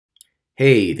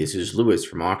Hey, this is Lewis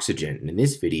from Oxygen, and in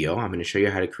this video I'm going to show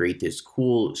you how to create this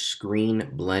cool screen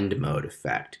blend mode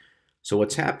effect. So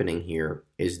what's happening here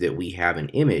is that we have an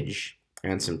image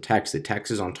and some text. The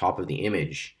text is on top of the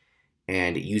image,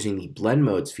 and using the blend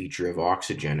modes feature of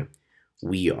Oxygen,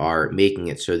 we are making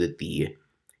it so that the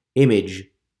image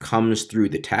comes through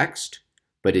the text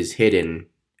but is hidden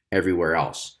everywhere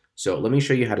else. So let me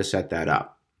show you how to set that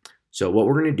up. So what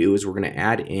we're going to do is we're going to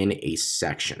add in a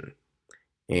section.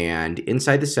 And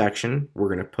inside the section, we're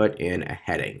going to put in a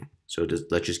heading. So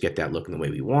let's just get that looking the way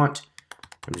we want.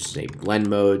 I'm just going to say blend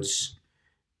modes,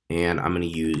 and I'm going to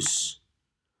use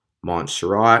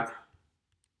Montserrat.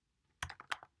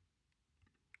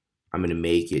 I'm going to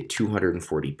make it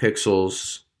 240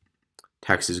 pixels.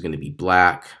 Text is going to be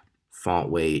black. Font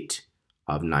weight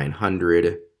of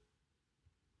 900.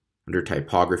 Under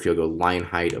typography, I'll go line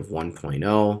height of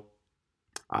 1.0.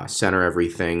 Center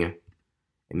everything.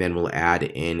 And then we'll add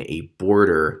in a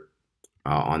border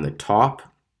on the top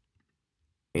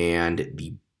and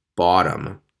the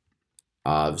bottom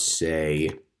of, say,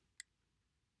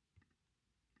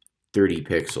 30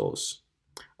 pixels.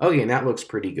 Okay, and that looks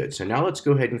pretty good. So now let's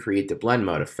go ahead and create the blend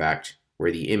mode effect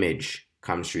where the image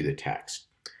comes through the text.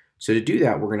 So to do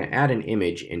that, we're going to add an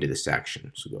image into the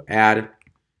section. So go add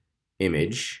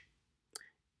image,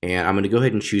 and I'm going to go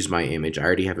ahead and choose my image. I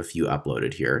already have a few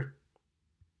uploaded here.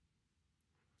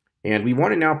 And we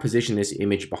want to now position this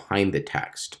image behind the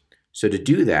text. So to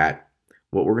do that,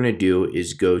 what we're going to do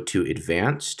is go to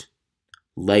Advanced,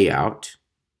 Layout,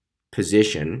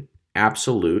 Position,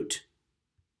 Absolute,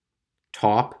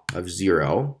 Top of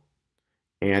 0,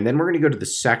 and then we're going to go to the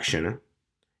section,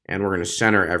 and we're going to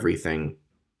center everything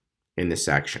in the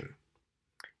section.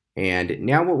 And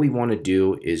now what we want to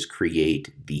do is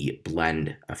create the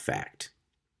blend effect.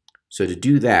 So to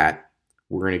do that,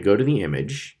 we're going to go to the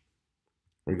image.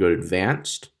 We're going to go to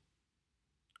Advanced,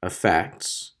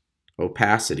 Effects,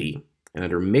 Opacity, and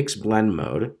under Mix Blend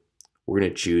Mode, we're going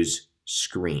to choose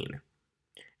Screen.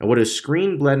 And what a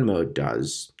Screen Blend Mode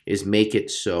does is make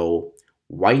it so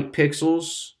white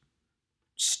pixels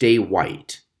stay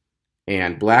white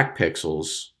and black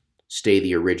pixels stay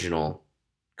the original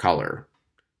color.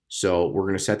 So we're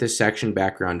going to set this section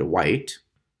background to white.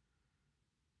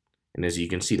 And as you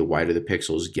can see, the whiter the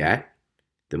pixels get,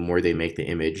 the more they make the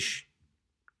image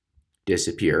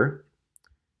disappear,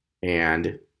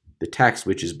 and the text,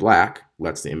 which is black,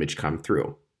 lets the image come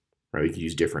through. Right? We could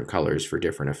use different colors for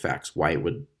different effects. White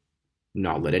would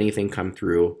not let anything come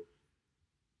through.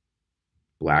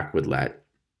 Black would let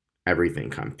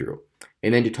everything come through.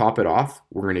 And then to top it off,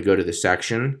 we're going to go to the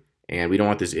section, and we don't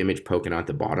want this image poking out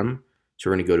the bottom,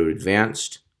 so we're going to go to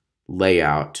Advanced,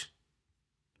 Layout,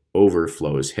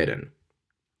 Overflows Hidden.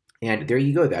 And there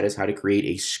you go. That is how to create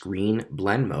a screen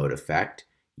blend mode effect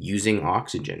using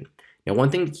Oxygen. Now, one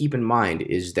thing to keep in mind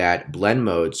is that blend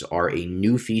modes are a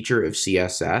new feature of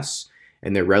CSS,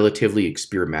 and they're relatively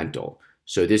experimental.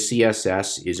 So this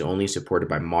CSS is only supported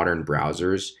by modern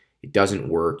browsers. It doesn't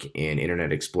work in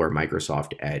Internet Explorer,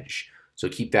 Microsoft Edge. So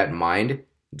keep that in mind.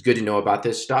 It's good to know about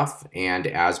this stuff, and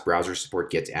as browser support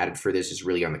gets added for this, is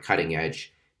really on the cutting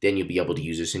edge, then you'll be able to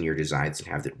use this in your designs and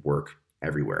have it work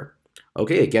everywhere.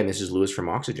 Okay, again, this is Lewis from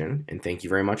Oxygen, and thank you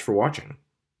very much for watching.